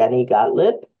name Jenny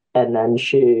Gottlieb, and then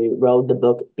she wrote the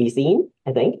book Be Seen,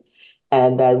 I think.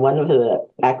 And then one of the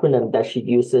acronyms that she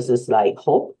uses is like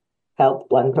HOPE, help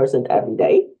one person every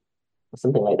day, or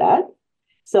something like that.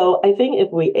 So I think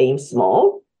if we aim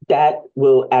small, that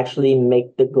will actually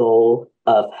make the goal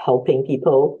of helping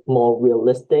people more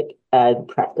realistic and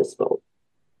practicable.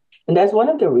 And that's one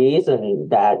of the reasons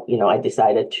that, I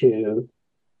decided to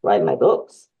write my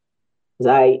books. Because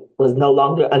I was no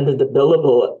longer under the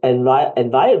billable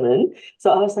environment.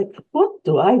 So I was like, what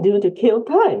do I do to kill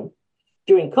time?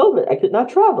 During COVID, I could not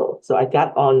travel. So I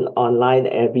got on online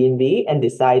Airbnb and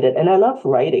decided, and I love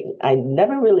writing. I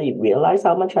never really realized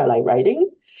how much I like writing.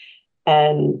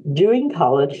 And during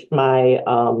college, after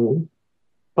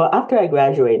I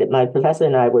graduated, my professor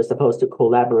and I were supposed to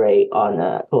collaborate on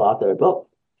a co-author book.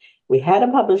 We had a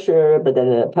publisher, but then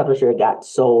the publisher got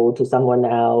sold to someone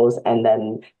else, and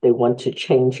then they want to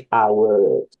change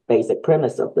our basic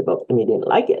premise of the book, and we didn't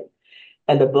like it.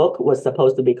 And the book was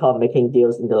supposed to be called Making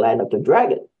Deals in the Land of the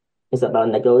Dragon. It's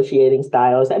about negotiating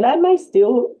styles, and I might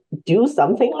still do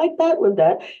something like that with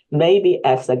that, maybe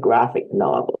as a graphic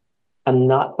novel. I'm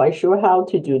not quite sure how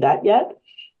to do that yet,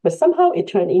 but somehow it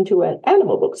turned into an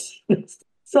animal book.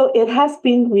 So it has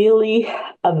been really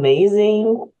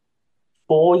amazing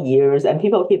 4 years, and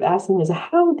people keep asking me,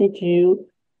 how did you,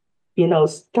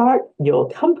 start your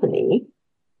company,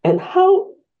 and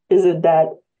how is it that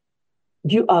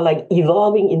you are like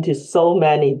evolving into so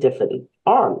many different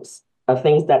arms of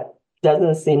things that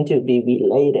doesn't seem to be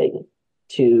relating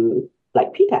to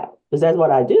like PTAP, because that's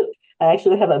what I do. I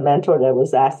actually have a mentor that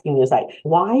was asking me, like,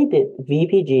 why did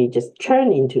VPG just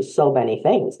turn into so many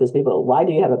things? Because people, why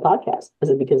do you have a podcast? Is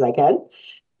it because I can?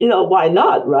 Why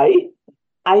not, right?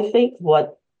 I think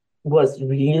what was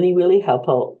really, really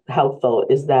helpful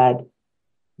is that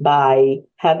by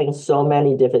having so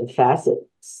many different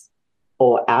facets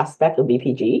or aspects of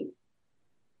BPG,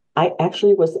 I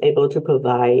actually was able to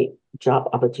provide job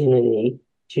opportunity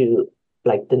to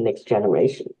like the next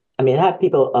generation. I mean, I have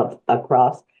people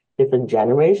across different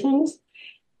generations,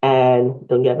 and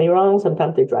don't get me wrong,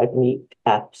 sometimes they drive me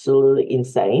absolutely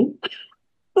insane.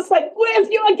 It's like, where's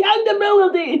your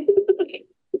accountability?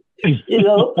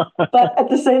 But at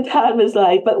the same time, it's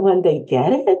like, but when they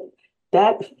get it,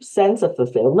 that sense of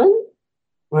fulfillment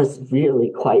was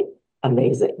really quite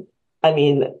amazing. I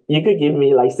mean, you could give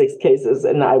me like 6 cases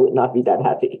and I would not be that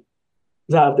happy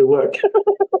to have to work.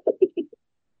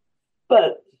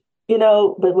 But,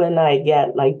 but when I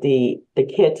get like the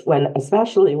kids,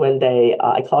 especially when they,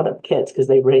 I call them kids because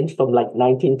they range from like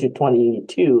 19 to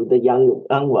 22, the young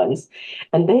ones,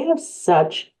 and they have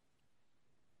such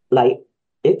like,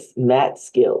 it's mad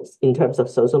skills in terms of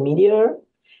social media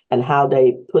and how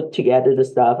they put together the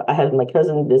stuff. I had my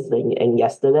cousin visiting in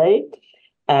yesterday,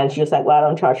 and she was like, well, I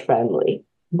don't charge family.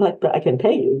 I'm like, but I can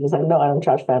pay you. She's like, no, I don't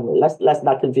charge family. Let's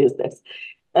not confuse this.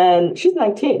 And she's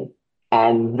 19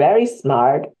 and very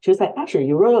smart. She was like, actually,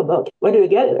 you wrote a book. Where do you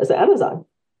get it? I said, Amazon.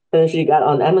 And she got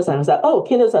on Amazon. I was like, oh,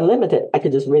 Kindle's Unlimited. I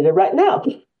could just read it right now.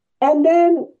 And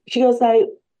then she goes like,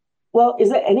 well, is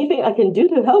there anything I can do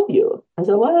to help you? I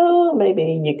said, well,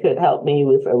 maybe you could help me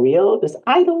with a reel because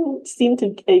I don't seem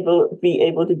to be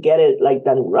able to get it like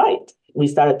done right. We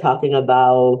started talking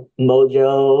about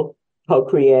Mojo,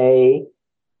 Procreate,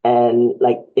 and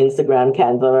like Instagram,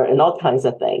 Canva, and all kinds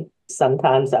of things.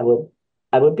 Sometimes I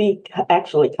would be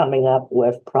actually coming up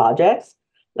with projects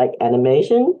like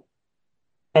animation,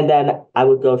 And then I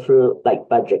would go through like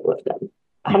budget with them.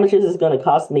 How much is this going to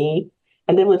cost me?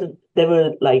 And they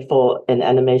would like for an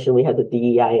animation, we had the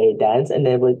DEIA dance, and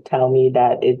they would tell me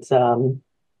that it's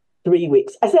 3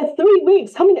 weeks. I said, 3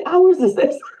 weeks? How many hours is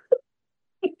this?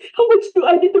 How much do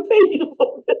I need to pay you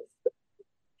for this?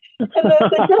 And then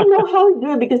they don't know how to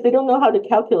do it because they don't know how to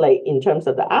calculate in terms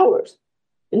of the hours.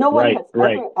 No one Right, has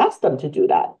right. ever asked them to do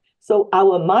that. So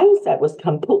our mindset was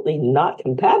completely not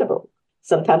compatible.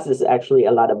 Sometimes it's actually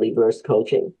a lot of reverse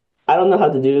coaching. I don't know how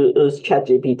to do use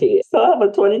ChatGPT. So I have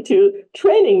a 22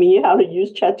 training me how to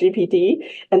use ChatGPT.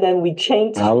 And then we I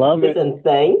changed love it. different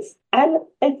things. And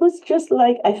it was just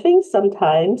like, I think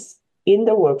sometimes in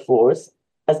the workforce,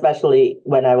 especially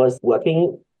when I was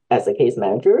working as a case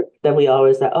manager, then we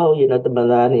always say, oh, the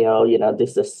millennial,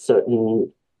 this is a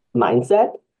certain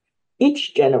mindset.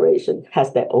 Each generation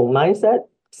has their own mindset,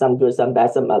 some good, some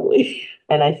bad, some ugly.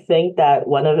 And I think that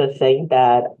one of the things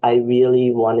that I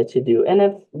really wanted to do, and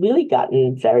I've really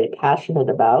gotten very passionate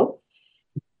about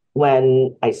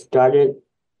when I started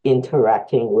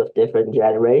interacting with different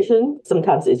generations,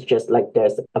 sometimes it's just like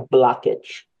there's a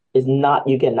blockage. It's not,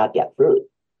 you cannot get through.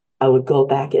 I would go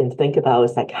back and think about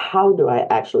it's like, how do I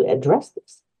actually address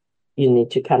this? You need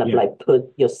to kind of Yeah. like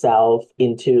put yourself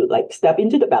into like step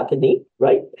into the balcony,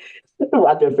 right?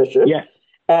 Roger Fisher Yeah.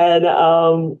 and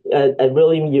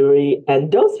William Ury.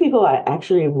 And those people I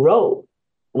actually wrote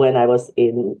when I was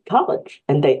in college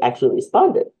and they actually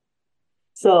responded.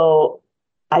 So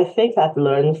I think I've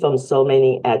learned from so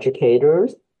many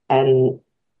educators and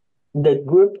the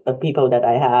group of people that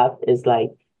I have is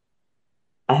like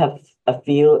I have a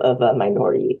few of a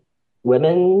minority,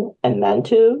 women and men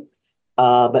too.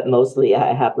 But mostly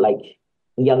I have like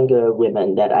younger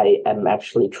women that I am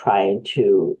actually trying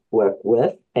to work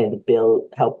with and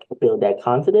help build their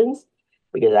confidence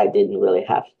because I didn't really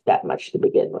have that much to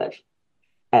begin with.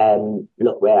 And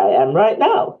look where I am right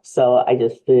now. So I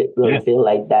just really Yeah. feel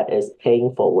like that is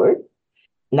paying forward.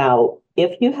 Now,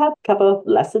 if you have a couple of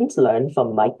lessons learned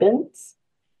from Mike Binns,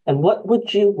 and what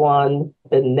would you want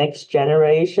the next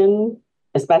generation,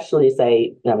 especially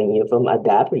say, I mean, you're from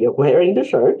Adapt, you're wearing the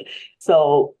shirt.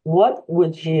 So what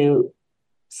would you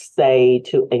say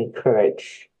to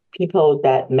encourage people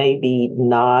that may be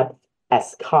not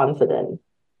as confident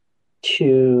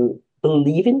to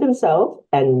believe in themselves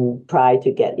and try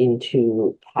to get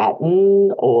into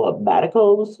patent or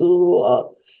medical school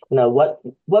or what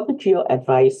would your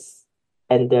advice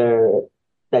and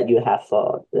that you have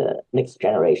for the next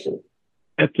generation?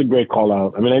 That's a great call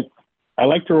out. I mean, I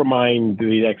like to remind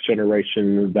the next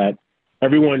generation that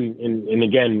everyone, and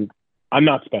again, I'm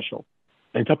not special.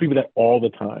 I tell people that all the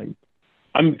time.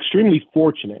 I'm extremely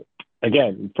fortunate,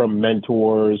 again, from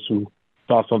mentors who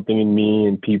saw something in me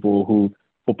and people who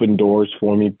opened doors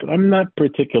for me, but I'm not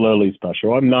particularly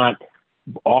special. I'm not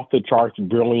off the charts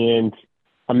brilliant.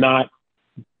 I'm not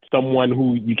someone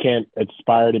who you can't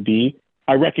aspire to be.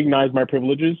 I recognize my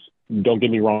privileges. Don't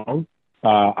get me wrong.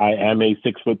 I am a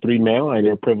 6'3" male. I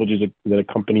know privileges that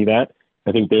accompany that.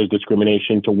 I think there's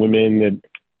discrimination to women that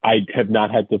I have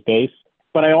not had to face,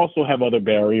 but I also have other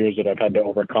barriers that I've had to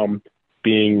overcome.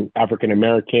 Being African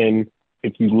American,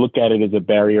 if you look at it as a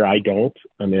barrier, I don't.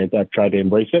 I mean, I've tried to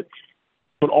embrace it.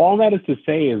 But all that is to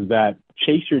say is that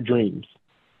chase your dreams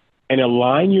and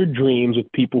align your dreams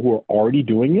with people who are already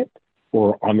doing it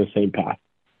or on the same path.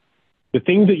 The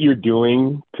things that you're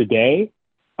doing today,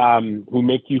 who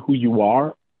make you who you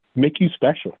are, make you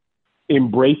special.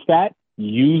 Embrace that,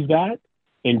 use that,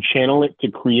 and channel it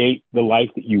to create the life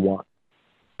that you want.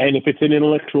 And if it's an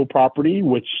intellectual property,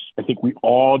 which I think we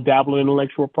all dabble in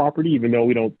intellectual property, even though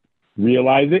we don't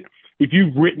realize it, if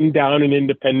you've written down an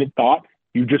independent thought,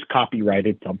 you just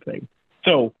copyrighted something.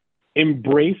 So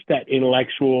embrace that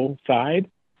intellectual side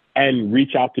and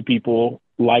reach out to people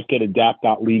like at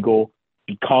adapt.legal,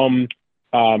 become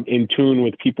in tune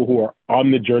with people who are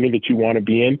on the journey that you want to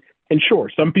be in. And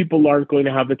sure, some people aren't going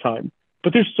to have the time,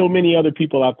 but there's so many other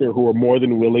people out there who are more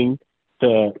than willing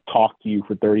to talk to you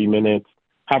for 30 minutes,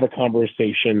 have a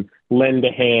conversation, lend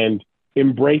a hand,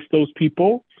 embrace those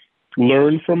people,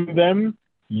 learn from them,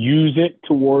 use it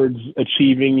towards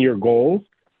achieving your goals.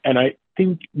 And I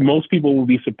think most people will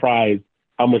be surprised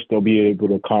how much they'll be able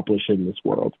to accomplish in this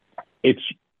world. It's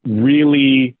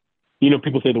really,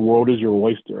 people say the world is your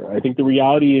oyster. I think the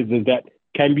reality is that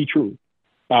can be true.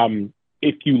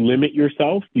 If you limit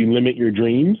yourself, you limit your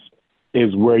dreams,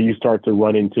 is where you start to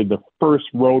run into the first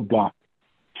roadblock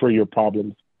for your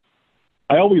problems.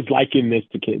 I always liken this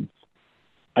to kids.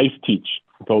 I used to teach.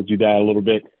 I told you that a little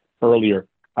bit earlier.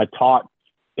 I taught,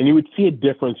 and you would see a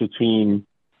difference between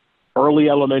early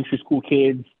elementary school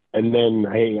kids and then,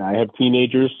 hey, I have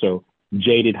teenagers, so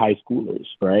jaded high schoolers,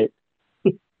 right?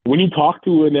 When you talk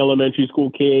to an elementary school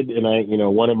kid, and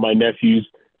one of my nephews,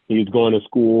 he was going to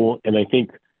school, and I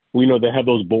think they have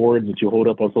those boards that you hold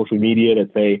up on social media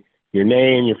that say your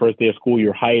name, your first day of school,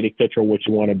 your height, etc., what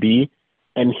you want to be.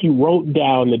 And he wrote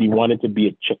down that he wanted to be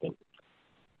a chicken.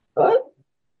 What?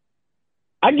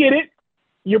 I get it.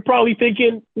 You're probably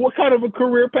thinking, what kind of a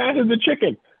career path is a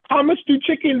chicken? How much do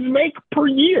chickens make per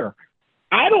year?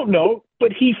 I don't know,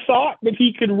 but he thought that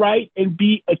he could write and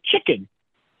be a chicken.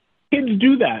 Kids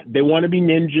do that. They want to be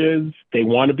ninjas. They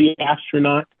want to be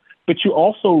astronauts. But you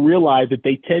also realize that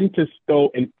they tend to throw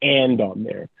an "and" on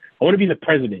there. I want to be the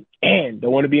president, and I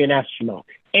want to be an astronaut,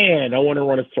 and I want to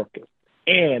run a circus,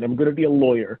 and I'm going to be a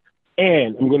lawyer,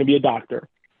 and I'm going to be a doctor.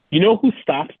 You know who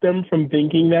stops them from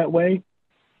thinking that way?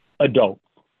 Adults.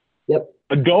 Yep.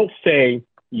 Adults say,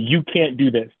 you can't do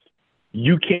this.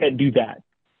 You can't do that.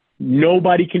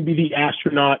 Nobody can be the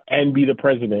astronaut and be the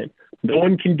president. No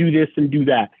one can do this and do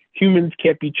that. Humans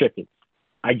can't be chickens.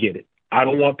 I get it. I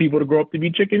don't want people to grow up to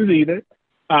be chickens either.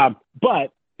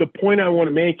 But the point I want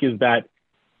to make is that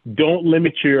don't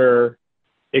limit your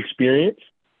experience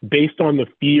based on the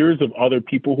fears of other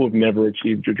people who have never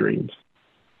achieved your dreams.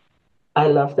 I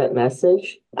love that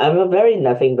message. I'm a very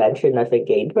nothing venture, nothing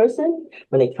gain person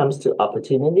when it comes to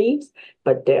opportunities,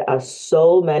 but there are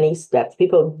so many steps.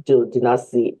 People do not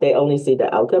see, they only see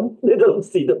the outcome, they don't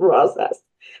see the process.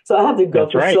 So I have to go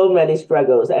through so many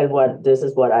struggles. And this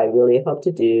is what I really hope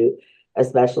to do,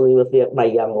 especially with my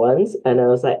young ones. And I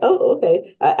was like, oh,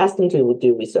 okay. I asked them to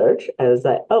do research. And I was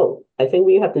like, oh, I think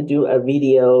we have to do a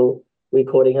video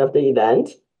recording of the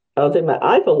event. I don't think my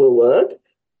iPhone will work.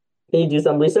 Can you do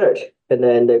some research? And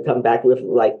then they come back with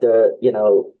like the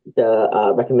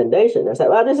recommendation. I said,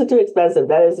 well, this is too expensive.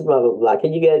 That is blah, blah, blah.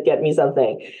 Can you get me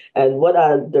something? And what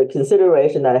are the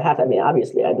considerations that I have? I mean,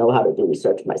 obviously, I know how to do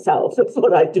research myself. That's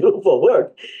what I do for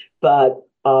work. But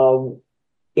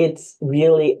it's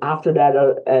really after that,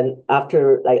 and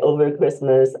after like over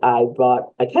Christmas, I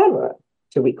brought a camera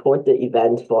to record the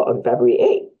event on February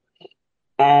 8th.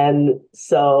 And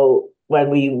so when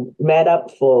we met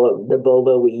up for the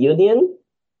Boba reunion,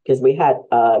 because we had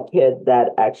a kid that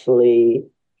actually,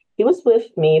 he was with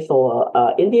me for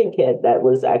Indian kid that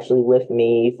was actually with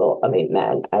me for, I mean,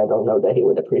 man, I don't know that he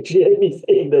would appreciate me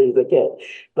saying that he's a kid,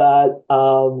 but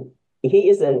he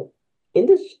is an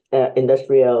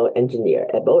industrial engineer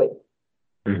at Boeing.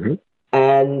 Mm-hmm.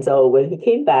 And so when he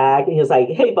came back, he was like,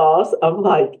 hey, boss. I'm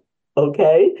like,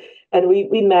 okay. And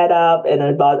we met up and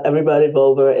I brought everybody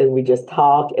over and we just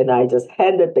talked and I just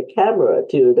handed the camera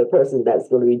to the person that's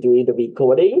going to be doing the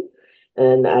recording.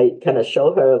 And I kind of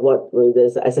show her what was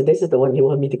this. I said, this is the one you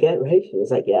want me to get, right? She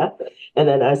was like, yeah. And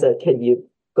then I said, can you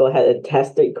go ahead and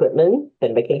test the equipment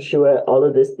and making sure all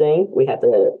of this thing, we have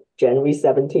the January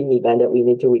 17th event that we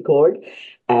need to record.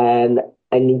 And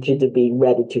I need you to be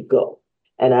ready to go.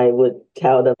 And I would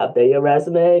tell them, update your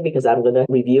resume because I'm going to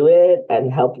review it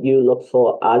and help you look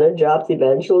for other jobs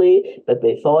eventually. But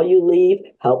before you leave,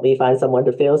 help me find someone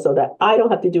to fill so that I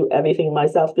don't have to do everything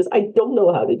myself because I don't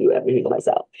know how to do everything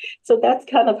myself. So that's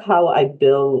kind of how I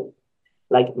build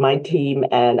like my team,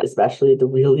 and especially the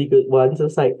really good ones.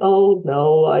 It's like, oh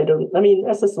no, I mean,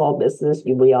 as a small business,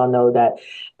 we all know that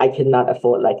I cannot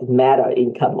afford like meta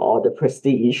income or the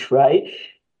prestige, right?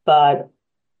 But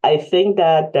I think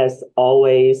that there's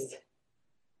always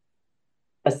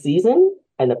a season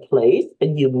and a place,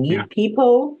 and you meet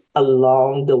people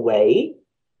along the way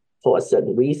for a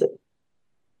certain reason.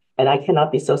 And I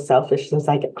cannot be so selfish. It's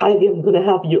like, I am going to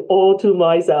have you all to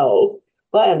myself.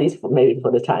 Well, at least maybe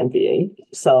for the time being.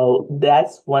 So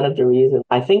that's one of the reasons.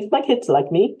 I think my kids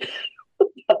like me,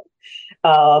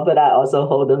 but I also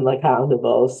hold them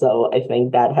accountable. So I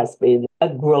think that has been a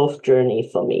growth journey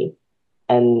for me.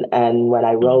 And when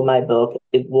I wrote my book,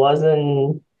 it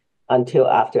wasn't until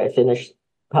after I finished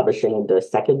publishing the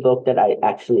second book that I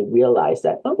actually realized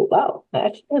that, oh, wow, I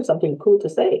actually have something cool to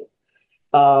say.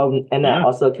 And I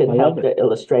also can help the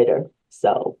illustrator.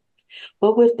 So,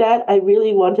 well, with that, I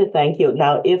really want to thank you.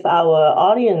 Now, if our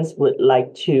audience would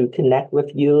like to connect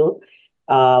with you,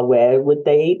 where would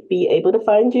they be able to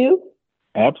find you?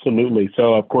 Absolutely.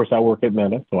 So, of course, I work at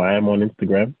Meta, so I am on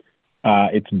Instagram.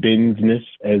 It's Binsness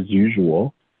as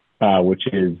usual, which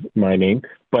is my name.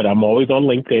 But I'm always on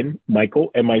LinkedIn,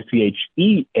 Micheal,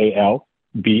 Micheal,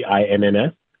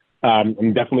 Binns.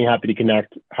 I'm definitely happy to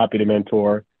connect, happy to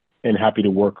mentor, and happy to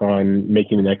work on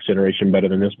making the next generation better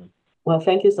than this one. Well,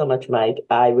 thank you so much, Mike.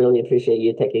 I really appreciate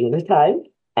you taking the time.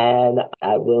 And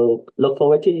I will look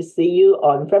forward to see you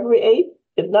on February 8th,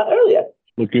 if not earlier.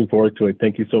 Looking forward to it.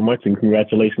 Thank you so much, and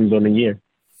congratulations on the year.